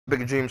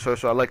big dreams, so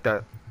I like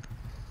that.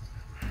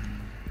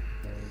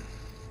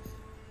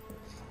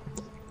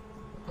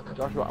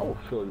 Joshua, I will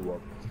fill you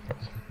up.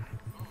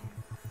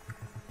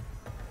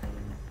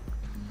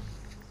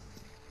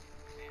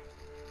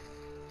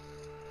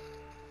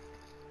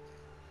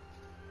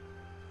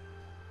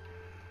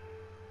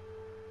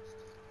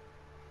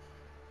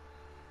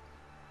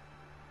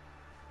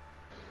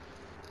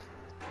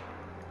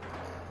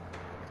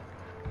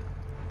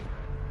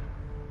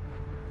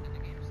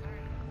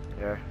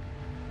 Yeah.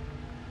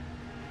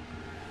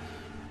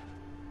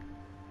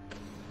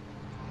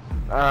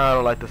 I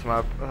don't like this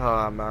map.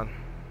 Oh man.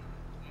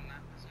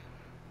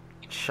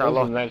 This is a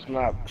Charlotte. nice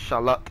map.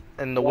 Charlotte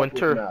in the I like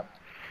this winter. map.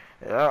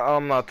 Yeah,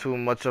 I'm not too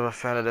much of a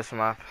fan of this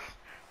map.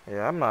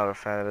 Yeah, I'm not a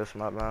fan of this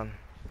map, man.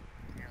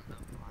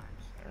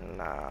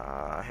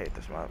 Nah, I hate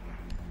this map.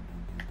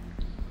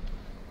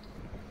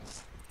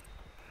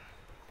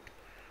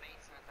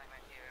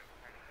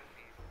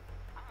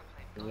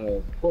 Yeah,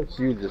 of course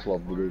you just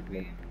love Blue,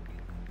 man.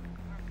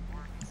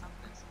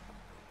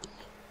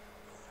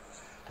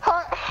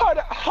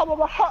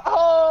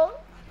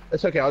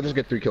 It's okay, I'll just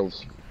get 3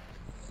 kills.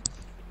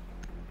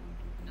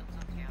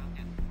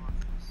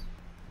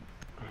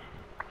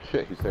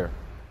 Shit, he's there.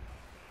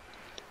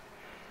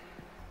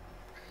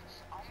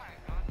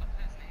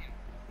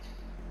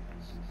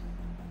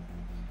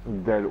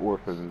 Dead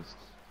orphans.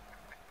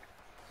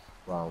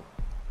 Wow.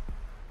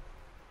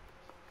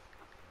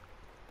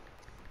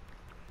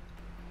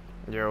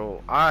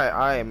 Yo,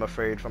 I am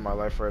afraid for my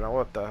life right now.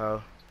 What the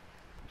hell?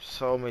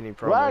 So many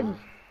problems.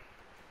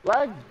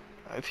 Lag!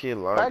 I feel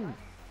like Lag!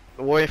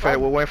 we're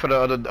waiting for the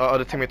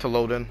other teammate to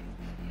load in.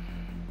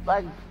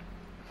 Lag!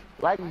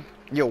 Lag!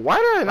 Yo, why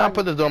did I not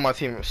put this on my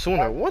team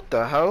sooner? What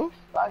the hell?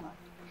 Lag!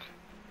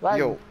 Lag!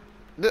 Yo,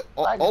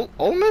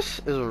 Ole Miss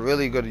is a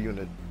really good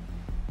unit.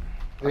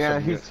 Yeah,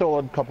 he's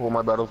soloed a couple of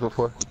my battles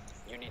before.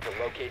 You need to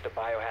locate the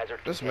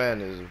biohazard. This man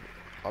is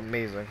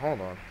amazing. Hold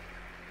on.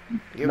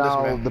 Give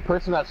Now, this man the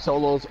person that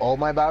solos all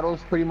my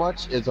battles pretty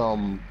much is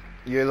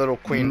your little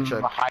queen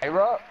chick.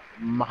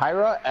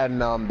 Mahira and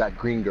that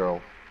green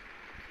girl.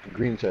 The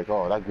green chick.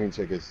 Oh, that green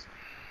chick is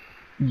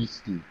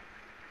beastie.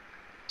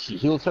 She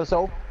heals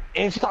herself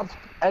and stops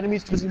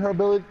enemies using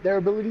their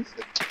abilities.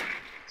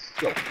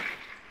 So,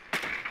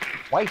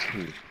 twice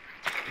me.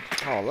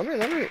 Oh, let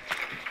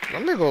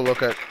me go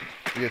look at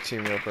your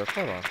team real quick.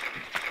 Hold on.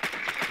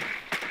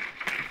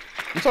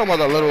 You talking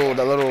about that little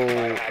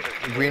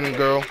green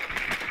girl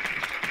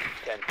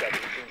 10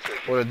 seconds to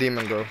insertion. or the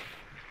demon girl?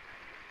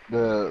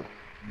 The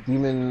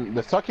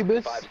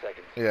succubus. 5 seconds.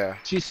 Yeah.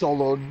 She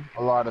soloed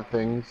a lot of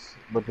things,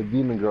 but the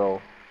demon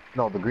girl,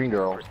 no, the green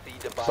girl, Proceed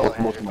to solos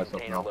most of biohazard my stuff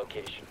container now.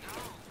 location.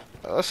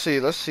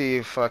 Let's see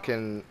if I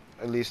can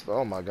at least.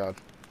 Oh my God.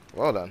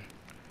 Well done.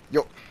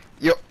 Yo,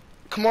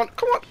 come on.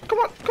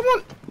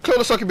 Kill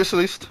the succubus at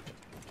least.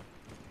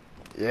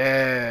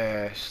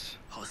 Yes.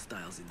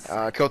 Hostiles in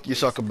I killed you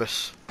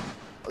succubus.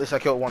 At least I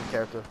killed one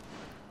character.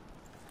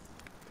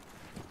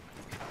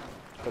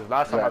 Cause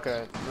last time I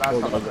couldn't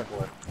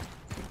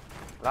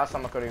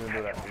even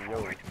do that.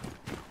 Yo,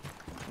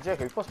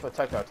 Jacob, you're supposed to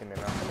protect our teammate,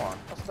 man. Come on,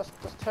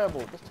 that's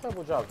terrible. That's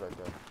terrible jobs right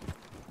there.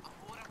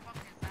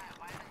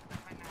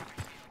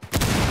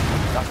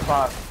 That's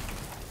fast.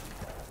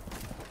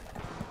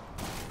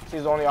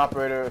 She's the only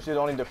operator. She's the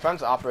only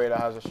defense operator that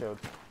has a shield.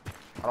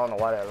 I don't know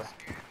why that is.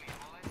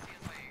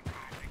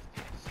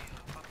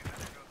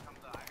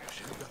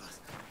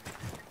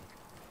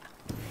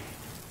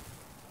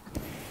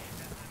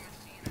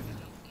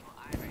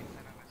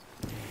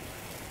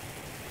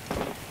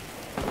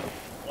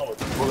 Oh,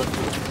 it's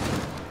bulletproof.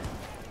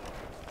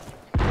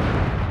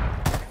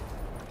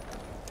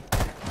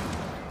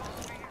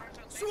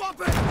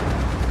 Swap it!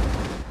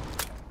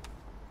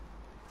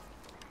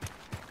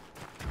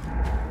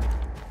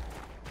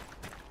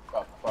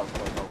 No.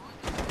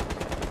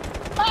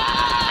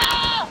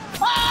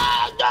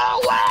 No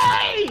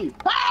way!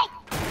 Help!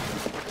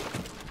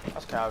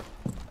 That's Cav.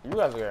 You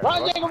guys are here.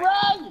 Run, nigga,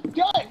 run!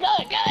 Kill it!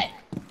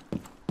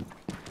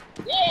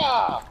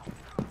 Yeah!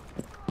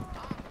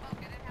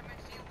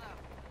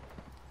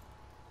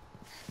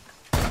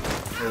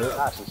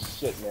 That's a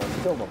shit, man.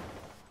 Kill them.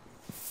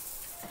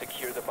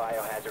 Secure the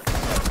biohazard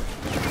container.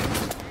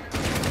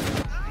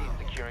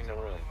 Securing the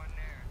room.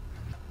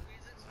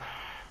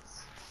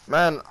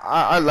 Man,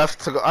 I left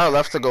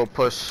to go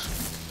push.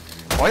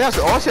 All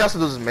she has to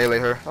do is melee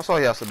her. That's all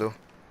he has to do.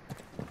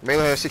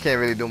 Melee her, she can't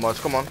really do much.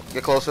 Come on,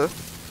 get closer.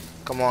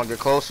 Come on, get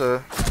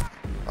closer.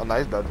 Oh,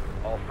 nice, dead.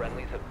 All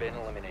friendlies have been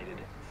eliminated.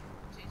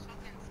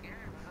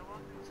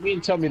 You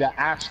mean tell me that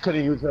Ash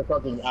couldn't use her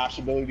fucking Ash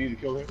ability to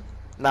kill her?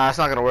 Nah, it's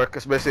not gonna work.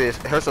 It's basically it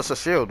hurts us a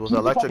shield with the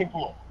electric.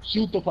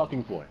 Shoot the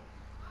fucking point.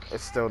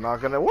 It's still not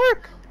gonna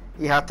work.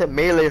 You have to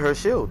melee her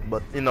shield,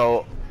 but you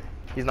know,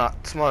 he's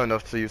not smart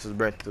enough to use his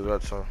brain to do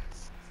that. So,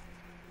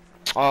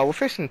 we're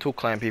facing 2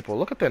 clan people.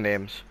 Look at their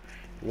names: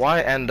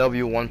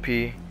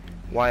 YNW1P,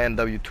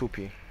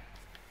 YNW2P.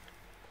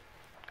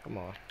 Come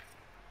on.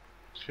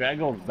 Should I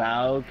go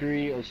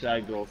Valkyrie or should I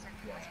go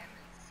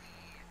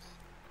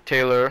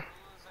Taylor.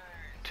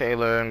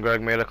 Taylor and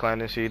Greg made a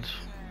CLANCY'S.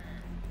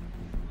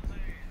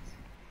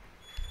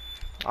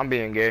 I'm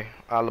being gay.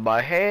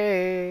 Alibi.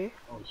 Hey.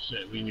 Oh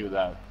shit, we knew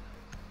that.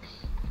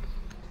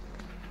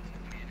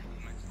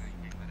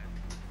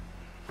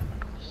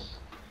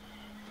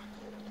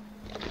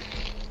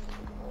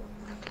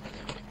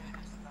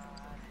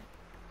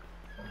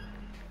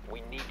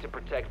 We need to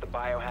protect the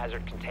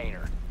biohazard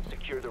container.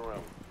 Secure the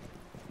room.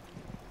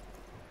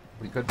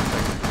 We could.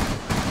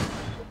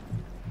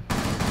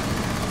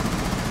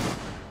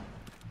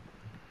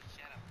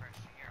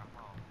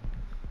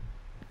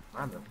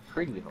 I'm a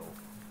pretty hoe.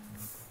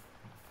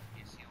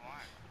 Yes, you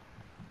are.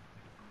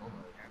 Oh my.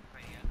 You're a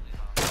pretty ugly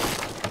hoe.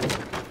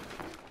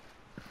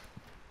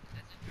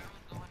 There's a drone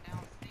going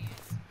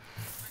downstairs.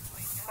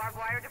 Barbed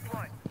wire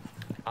deployed.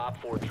 Op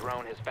 4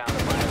 drone has found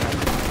the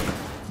biohazard container.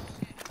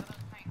 Shit, what else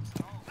ain't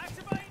smoke?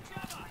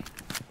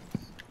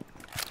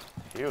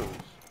 Fuse.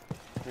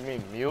 You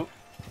mean mute?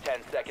 10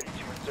 seconds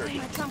to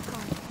insertion.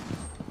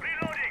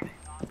 Reloading.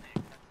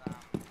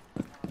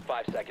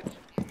 5 seconds.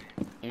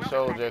 You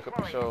showed, Jacob.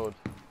 You showed.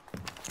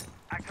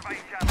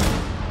 Activating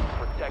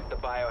channel. Protect the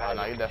biohazard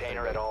no, you definitely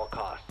container did. at all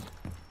costs.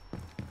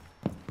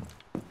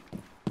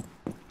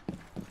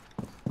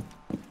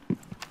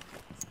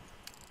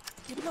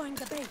 Deploying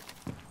the bait.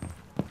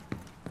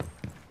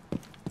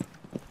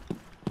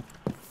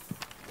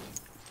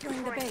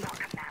 Throwing the bait.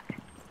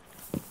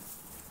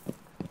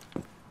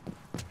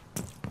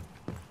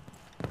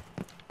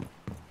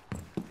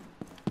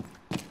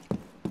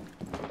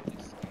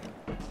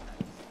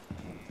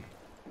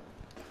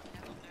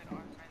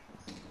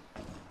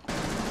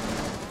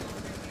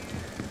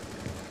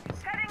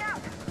 Setting up.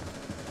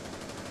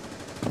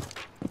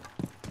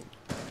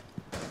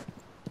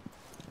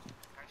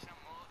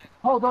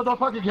 Oh, don't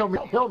fucking kill me!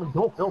 Don't kill me!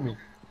 Don't kill me!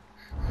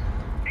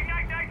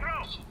 Ignite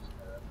nitro.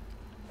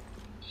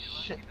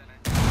 Shit.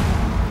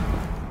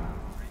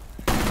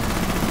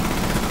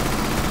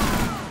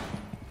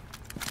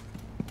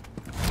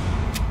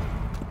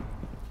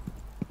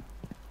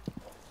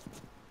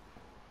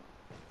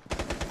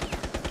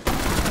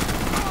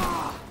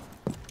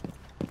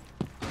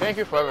 Thank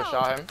you for whoever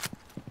shot him.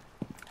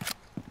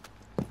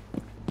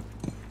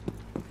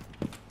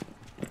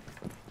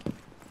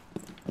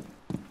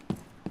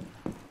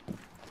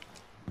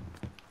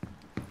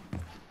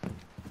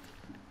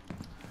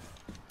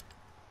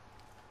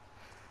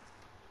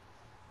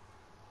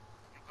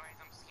 Guys,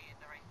 I'm scared.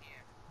 They're right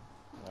here.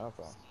 No I'm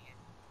problem. scared.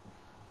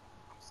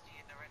 I'm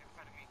scared. They're right in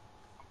front of me.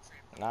 I'm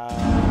tripping. Nah.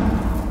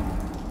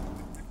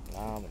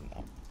 Nah, I'm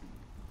not.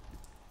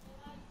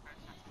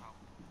 First shot's out.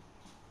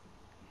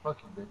 Fuck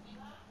you, bitch.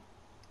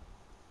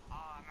 Oh,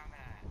 I remember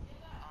that.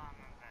 Oh, I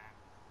remember that.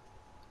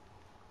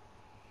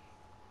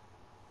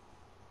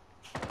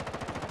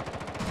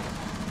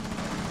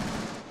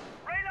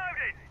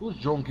 Reloading. Whose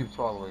drone keeps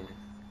following me?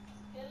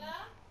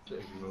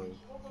 Shit, annoying.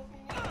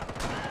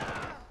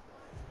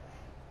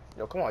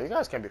 Yo, come on. You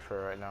guys can't be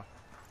fair right now.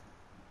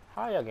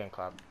 How y'all getting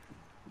clapped?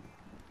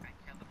 I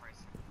killed the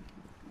person.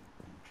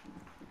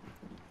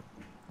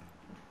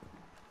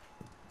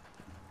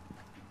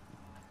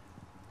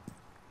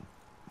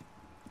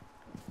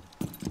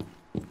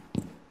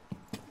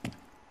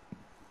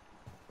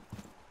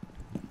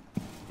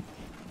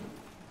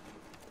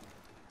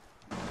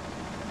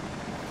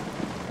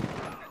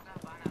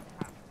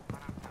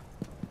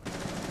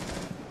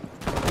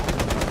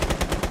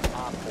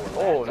 Op 4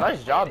 Oh, last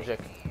nice job,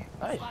 standing. Jake.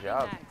 Nice Swapping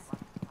job. mags.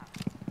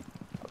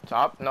 Up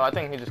top? No, I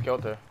think he just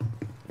killed her. No,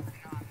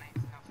 I'm nice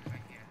enough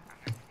right here. I'm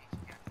nice and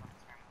HQ. I thought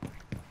this time was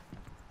right.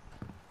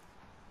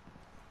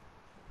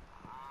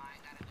 I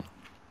gotta go.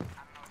 I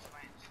don't know which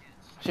way she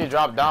is. She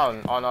dropped down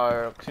on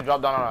our. She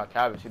dropped down on our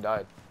cabin. She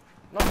died.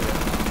 No, she didn't.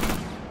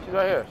 She's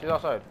right here. She's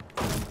outside.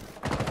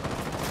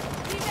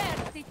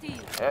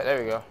 Diversity. Yeah, there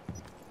we go.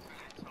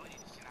 I told you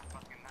she's not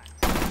fucking nuts.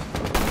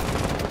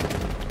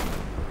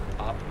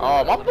 Op 4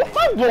 Oh, eliminated.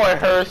 my boy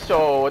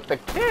Herschel with the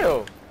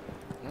kill.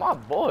 My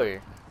boy.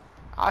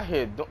 I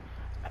hit.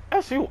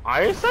 SU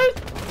Iron Sight?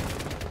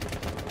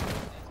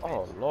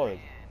 Oh, Lord. And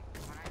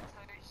when I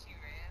told her she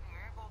ran, we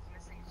were both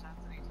missing shots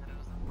at each other. It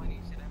was the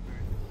funniest shit ever.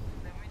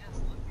 Then we just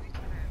looked at each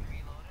other and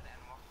reloaded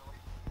and walked away.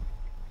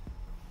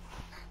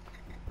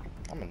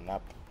 I'm a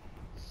nap.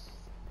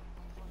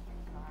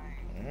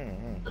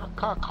 Mm-hmm. Cock,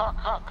 cock, cock,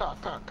 cock,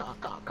 cock,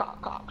 cock, cock,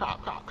 cock, cock, cock,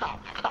 cock, cock,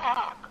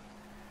 cock.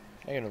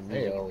 Ain't no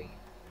Hey, music.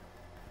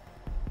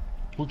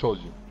 who told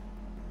you?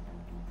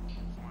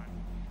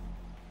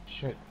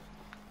 Shit.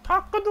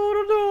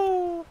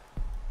 Cock-a-doodle-doo.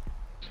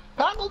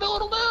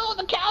 Cock-a-doodle-doo,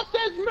 the cow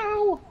says moo!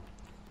 Oh,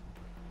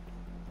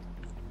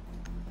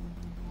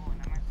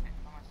 now my shit,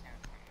 now my shit.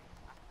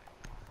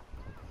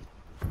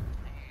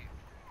 Hey,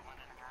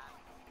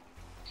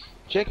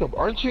 1.5. Jacob,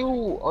 aren't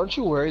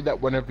you worried that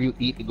whenever you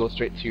eat, it goes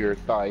straight to your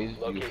thighs?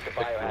 Locate the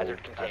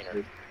biohazard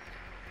container.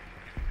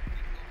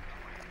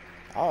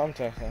 Oh, I'm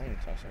texting.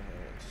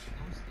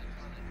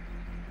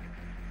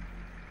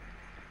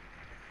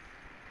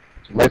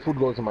 My food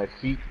goes to my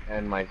feet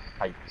and my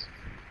height.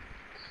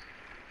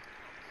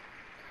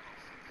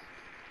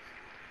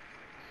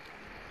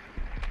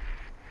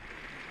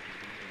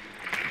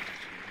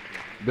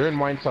 They're in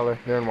wine cellar.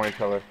 They're in wine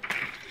cellar.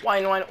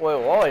 Wine.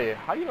 Wait.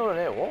 How do you know the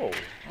name? Whoa.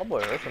 My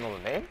boy Ursa know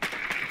the name.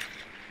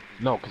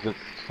 No, because it's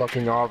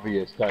fucking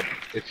obvious that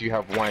if you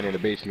have wine in the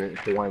basement,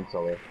 it's the wine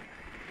cellar.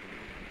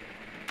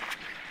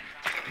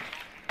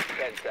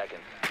 10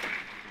 seconds.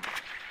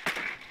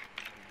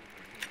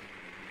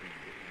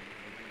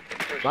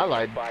 I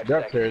lied. 5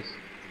 They're seconds. upstairs.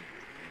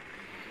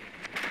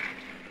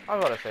 I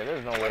was about to say,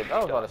 there's no way. I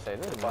was about to say,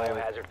 there's The no way.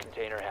 biohazard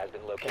container has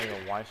been located. Can't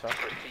even wine shop.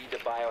 Proceed to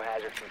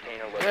biohazard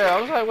container location. Yeah, I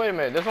was like, wait a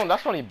minute.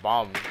 That's only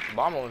bomb.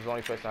 Bomb was the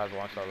only place that has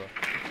wine cellar.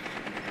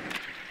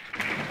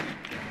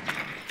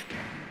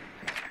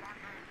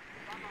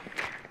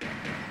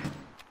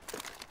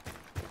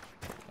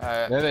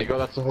 There you go.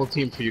 That's the whole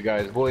team for you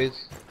guys,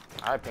 boys.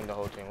 I pinged the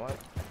whole team. What?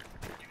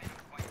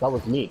 That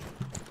was me.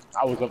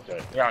 I was up there.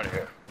 Get out of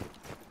here.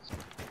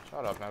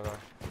 Shut up, nigga.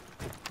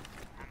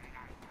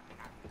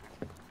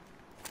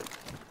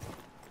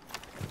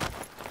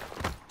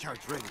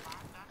 Charge ready.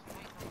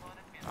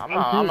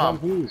 I'm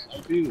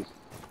fused.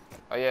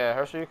 Oh yeah,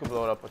 Herschel, you can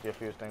blow it up with your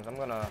fuse things. I'm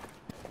gonna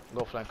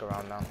go flank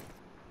around now.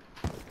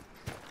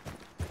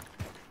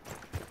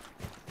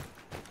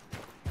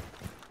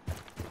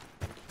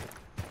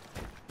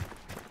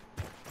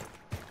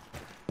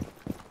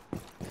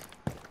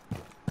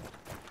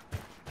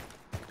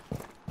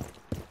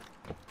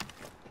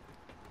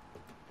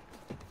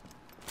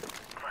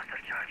 Cluster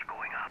charge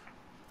going up.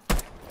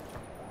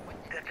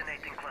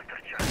 Detonating cluster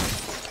charge.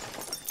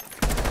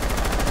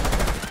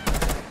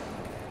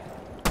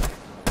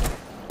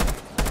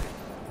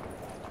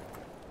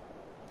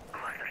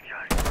 Cluster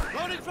charge.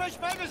 Loading fresh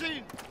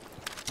magazine.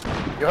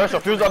 Yo, Herschel,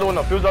 fuse the other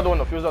window. Fuse the other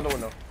window. Fuse the other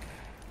window.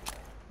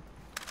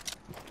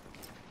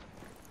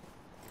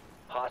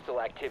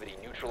 Hostile activity.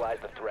 Neutralize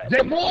the threat.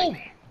 Jake, move!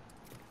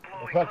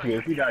 Fuck you.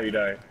 If you die, you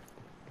die.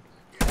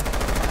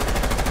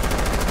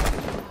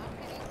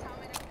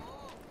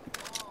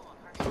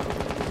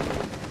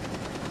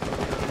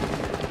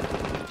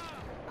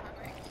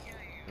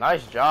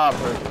 Nice job,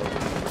 Herschel.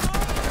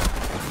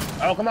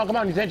 Oh, come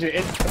on. He's injured.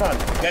 Come on.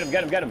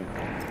 Get him.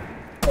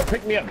 Oh,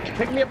 pick me up.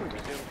 Resume Fucking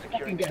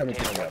securing the get him.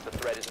 container once the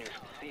threat is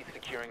neutral. Cease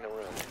securing the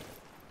room.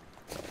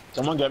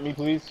 Someone get me,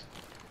 please.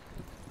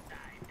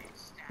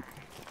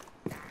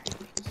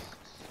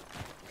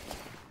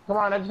 Come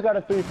on, I just got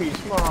a 3-piece.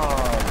 Come on.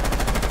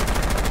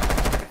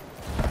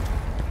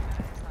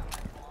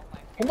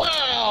 Come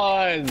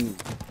on!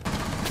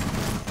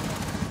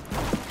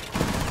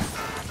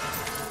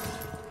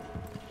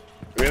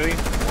 Really? 1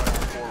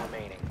 on 4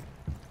 remaining.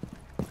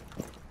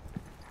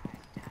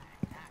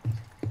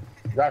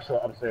 Joshua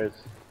upstairs.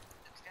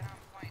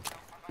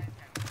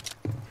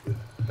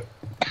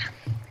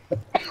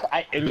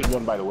 I injured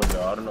one by the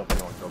window. I don't know if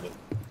anyone killed it.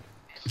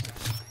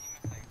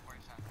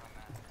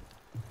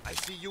 I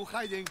see you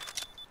hiding.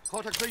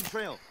 Caught a green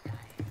trail.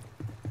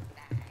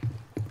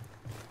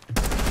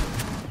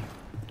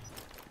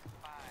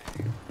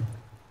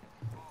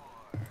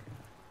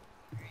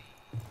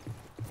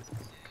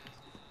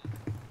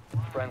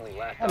 Friendly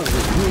last That is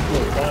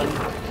ridiculous, man.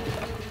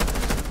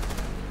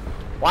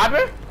 What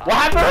happened? What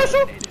happened,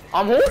 Herschel?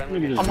 I'm who?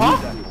 Friendly I'm huh?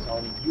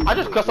 I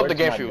just cussed up the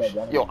game fuse.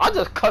 Yo, I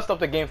just cussed up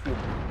the game fuse.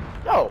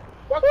 Yo.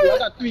 Fuck you, I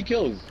got 3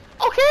 kills.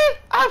 Okay,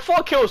 I have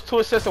 4 kills, 2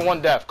 assists, and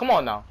 1 death. Come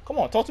on now. Come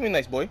on, talk to me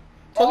nice, boy.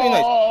 Talk to me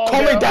nice.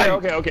 Call me daddy.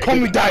 Okay. Call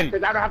me daddy.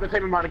 Because I don't have the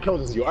same amount of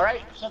kills as you,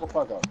 alright? Shut the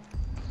fuck up.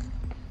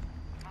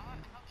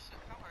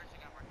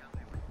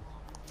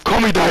 Call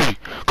me daddy.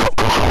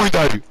 Call me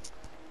daddy.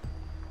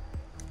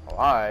 Oh,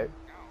 alright.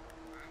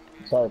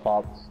 Sorry,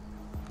 Pops.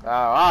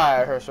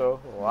 Alright,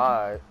 Herschel.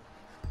 Alright.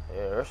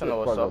 Yeah, Herschel know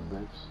what's Fuck up.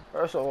 bitch.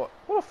 Herschel,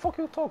 who the fuck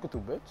you talking to,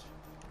 bitch?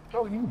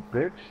 Oh, you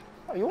bitch.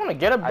 Oh, you wanna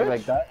get a bitch? I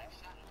like that.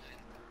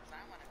 I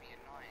want to be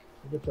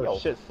annoying. Get your Yo.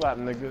 shit slapped,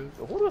 nigga.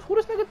 Who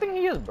this nigga think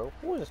he is, bro?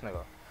 Who is this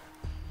nigga?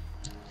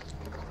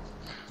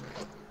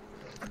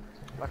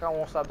 Like I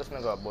won't stop this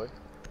nigga up, boy.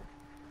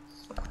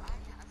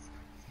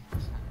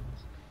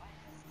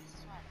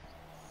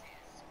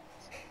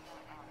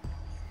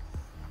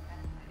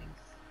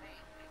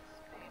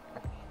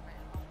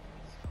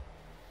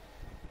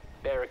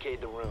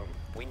 barricade the room.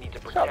 We need to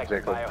protect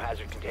the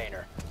biohazard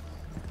container.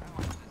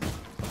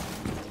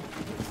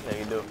 Yeah,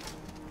 you do.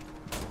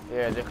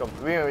 Yeah, Jacob.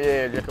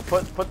 Yeah, Jacob.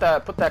 Put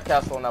that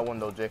castle on that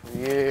window, Jacob.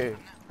 Yeah.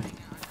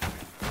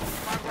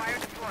 Barbed wire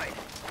deployed.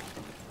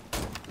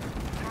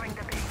 Throwing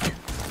the bait.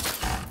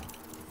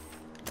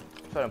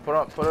 So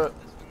put it.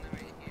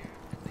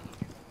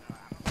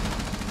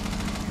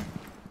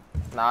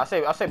 Nah, I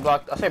say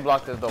block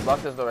this door.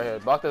 Block this door right here.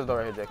 Block this door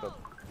right here, Jacob.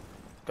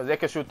 Cause they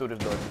can shoot through this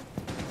door.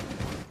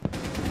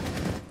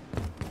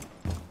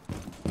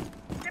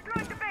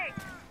 Deploying the bait.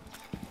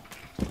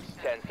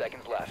 10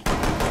 seconds left.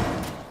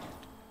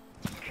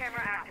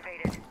 Camera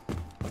activated.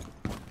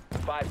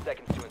 5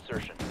 seconds to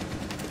insertion.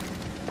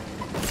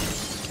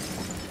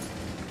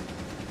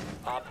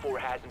 Op 4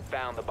 hasn't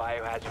found the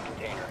biohazard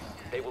container.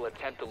 They will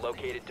attempt to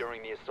locate it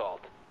during the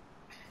assault.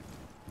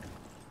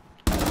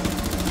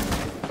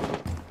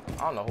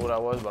 I don't know who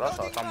that was, but I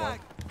saw someone.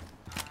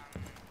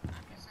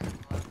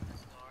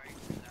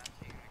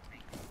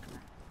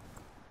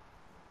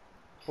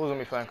 Who's gonna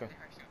be flanking?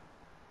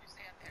 You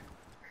stay up there.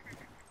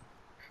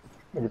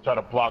 Let me try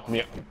to block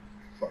me.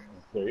 Fucking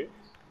serious?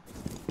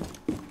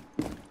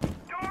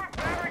 Door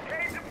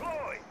barricade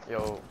deployed.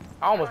 Yo,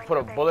 I almost put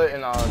a bullet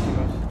in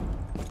teammates.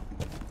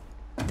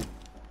 First,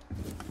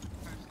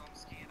 I'm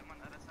scared. I'm on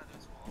the other side of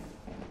this wall.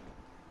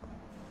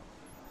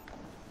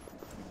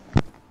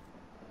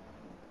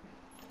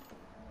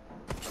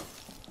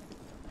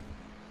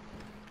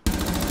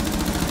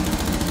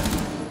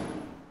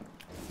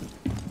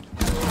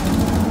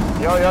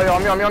 Yo,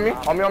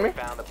 on me.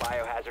 Found the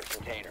biohazard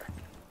container.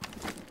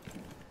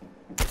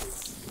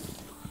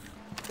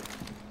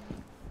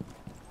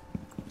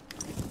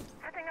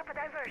 Setting up a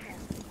diversion.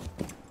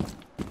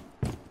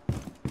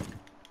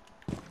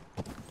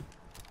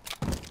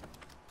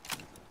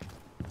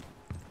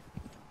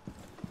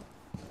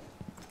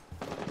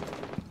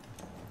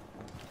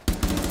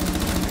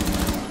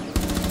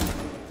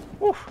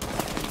 Oof.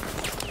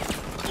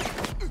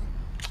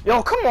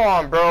 Yo, come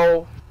on,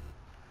 bro.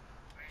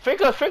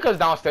 Finker's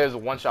downstairs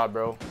with one shot,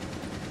 bro.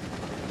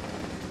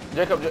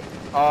 Jacob,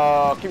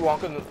 keep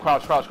walking.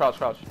 Crouch.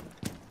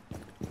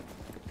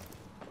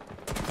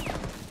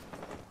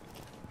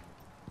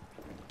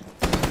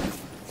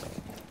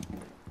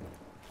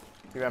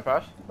 You ran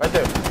past? Right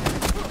there.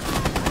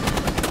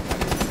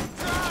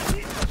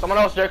 Someone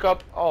else,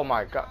 Jacob. Oh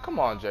my god. Come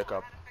on,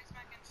 Jacob. Fix my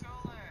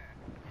controller.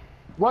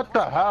 What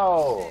the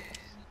hell?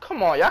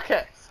 Come on,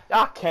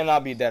 y'all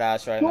cannot be dead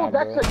ass right now, Dude,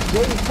 that's bro. a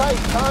gay sight,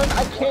 son.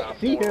 I can't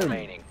see Four him.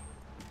 remaining.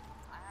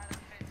 I had to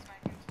fix my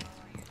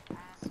controller, you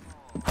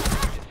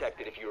asshole.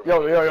 Detected if you Yo,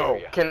 remain in this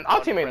area. can our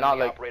One teammate not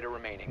friendly like operator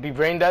remaining. be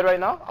brain dead right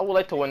now? I would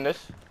like to win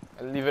this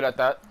and leave it at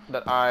that.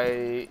 That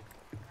I.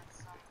 That's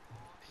some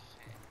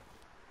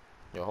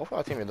bullshit. Yo, hopefully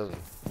our teammate doesn't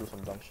do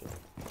some dumb shit.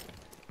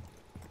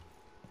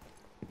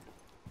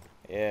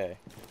 Yeah.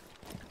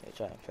 They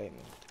try and fake me.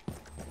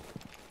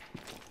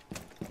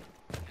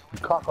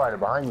 Cockrider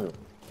behind you.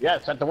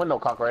 Yes, at the window,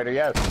 Cockrider,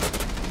 yes.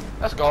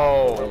 Let's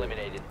go.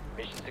 Eliminated.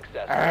 Mission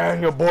successful.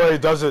 And your boy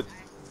does it.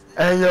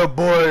 And your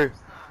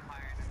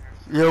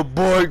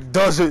boy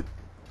does it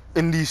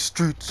in these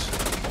streets.